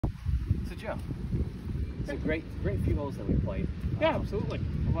Joe. It's a great few holes that we played. Yeah, absolutely.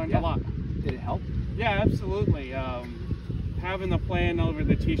 I learned a lot. Did it help? Yeah, absolutely. Having the plan over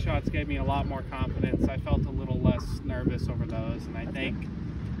the tee shots gave me a lot more confidence. I felt a little less nervous over those, and I think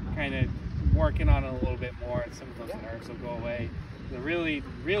kind of working on it a little bit more, and some of those nerves will go away. Really,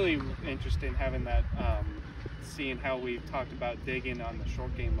 really interesting having that, seeing how we talked about digging on the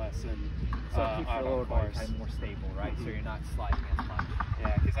short game lesson. So it keeps your lower body kind of more stable, right? So you're not sliding as much.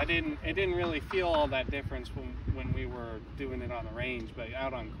 Yeah, because it didn't really feel all that difference when we were doing it on the range, but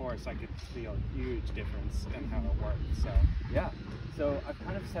out on course I could feel a huge difference in how it worked. So yeah, so I've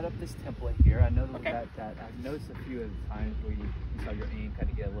kind of set up this template here. I know that I've noticed a few of the times where you saw your aim kind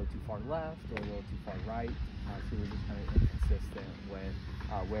of get a little too far left or a little too far right, so we're just kind of inconsistent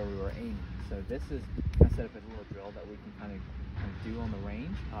with where we were aiming. So this is kind of set up as a little drill that we can kind of do on the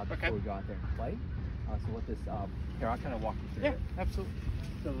range before we go out there and play. So what this, here I'll kind of walk you through it. Yeah, absolutely.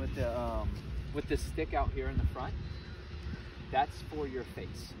 So with the stick out here in the front, that's for your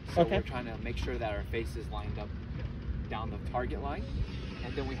face. So we're trying to make sure that our face is lined up down the target line.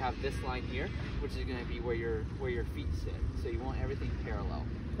 And then we have this line here, which is going to be where your feet sit. So you want everything parallel.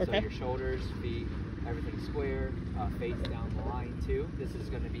 So your shoulders, feet, everything square, face down the line too. This is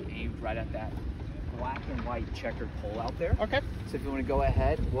going to be aimed right at that black and white checkered pole out there. Okay. So if you want to go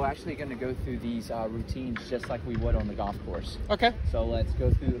ahead, we're actually going to go through these routines just like we would on the golf course. Okay. So let's go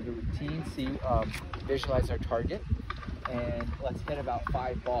through the routine, visualize our target, and let's hit about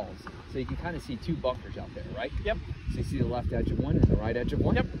 5 balls. So you can kind of see 2 bunkers out there, right? Yep. So you see the left edge of one and the right edge of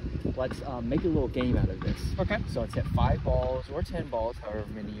one? Yep. Let's make a little game out of this. Okay. So let's hit 5 balls or 10 balls,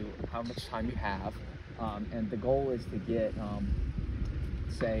 how much time you have. And the goal is to get,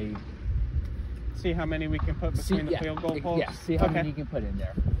 see how many we can put between the field goal poles? Yeah, see how many you can put in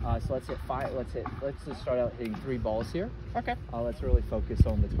there. So let's hit 5, let's just start out hitting 3 balls here. Okay. Let's really focus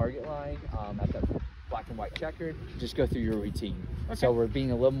on the target line, at the black and white checkered. Just go through your routine. Okay. So we're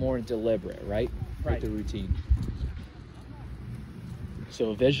being a little more deliberate, right? With the routine.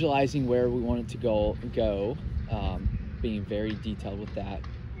 So visualizing where we want it to go, being very detailed with that.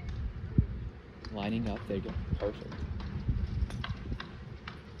 Lining up, there you go, perfect.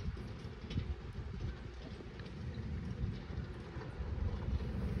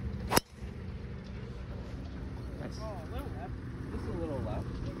 Nice. Oh, a little left. Just a little left.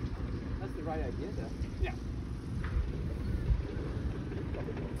 That's the right idea though. Yeah.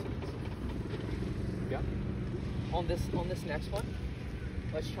 Yeah. On this next one,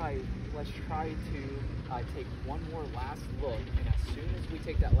 let's try to take one more last look, and as soon as we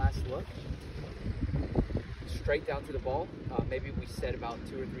take that last look, straight down to the ball. Maybe we set about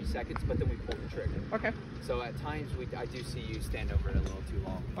 2 or 3 seconds, but then we pull the trigger. Okay. So at times I do see you stand over it a little too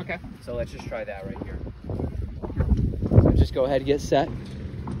long. Okay. So let's just try that right here. So just go ahead and get set,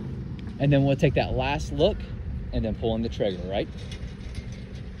 and then we'll take that last look, and then pull in the trigger, right?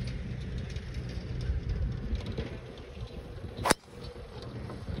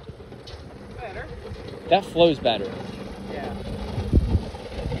 Better. That flows better. Yeah.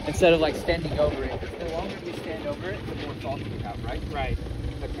 Instead of like standing over it. The longer you stand over it, the more thoughts you have, right? Right.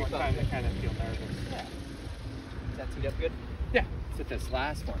 The more time to kind of feel nervous. Yeah. Does that teed up good? Yeah. Let's hit this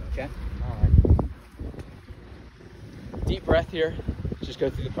last one, okay? All right. Deep breath here. Just go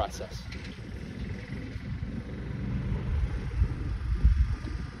through the process.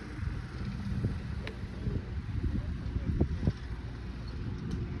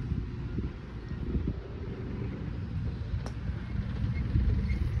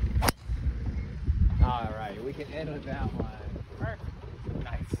 All right, we can end with that one. Perfect.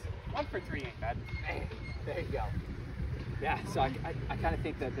 Nice. 1 for 3 ain't bad. There you go. Yeah, so I kind of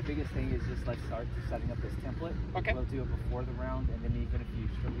think that the biggest thing is just let's start setting up this template. Okay. We'll do it before the round, and then even if you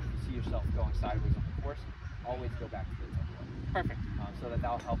see yourself going sideways on the course, always go back to the template. Perfect. So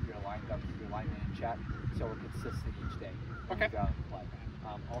that'll help your alignment and chat, so we're consistent each day. Okay. Go and play.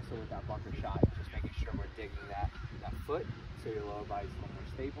 Also with that bunker shot, just making sure we're digging that foot, so your lower body's a little more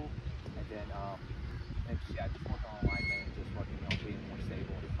stable, and then just work on alignment and just working on being more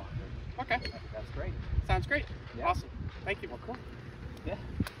stable and bunker. Okay. That's great. Sounds great. Yeah. Awesome. Thank you. Well, cool. Yeah.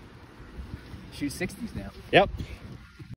 Shoot 60s now. Yep.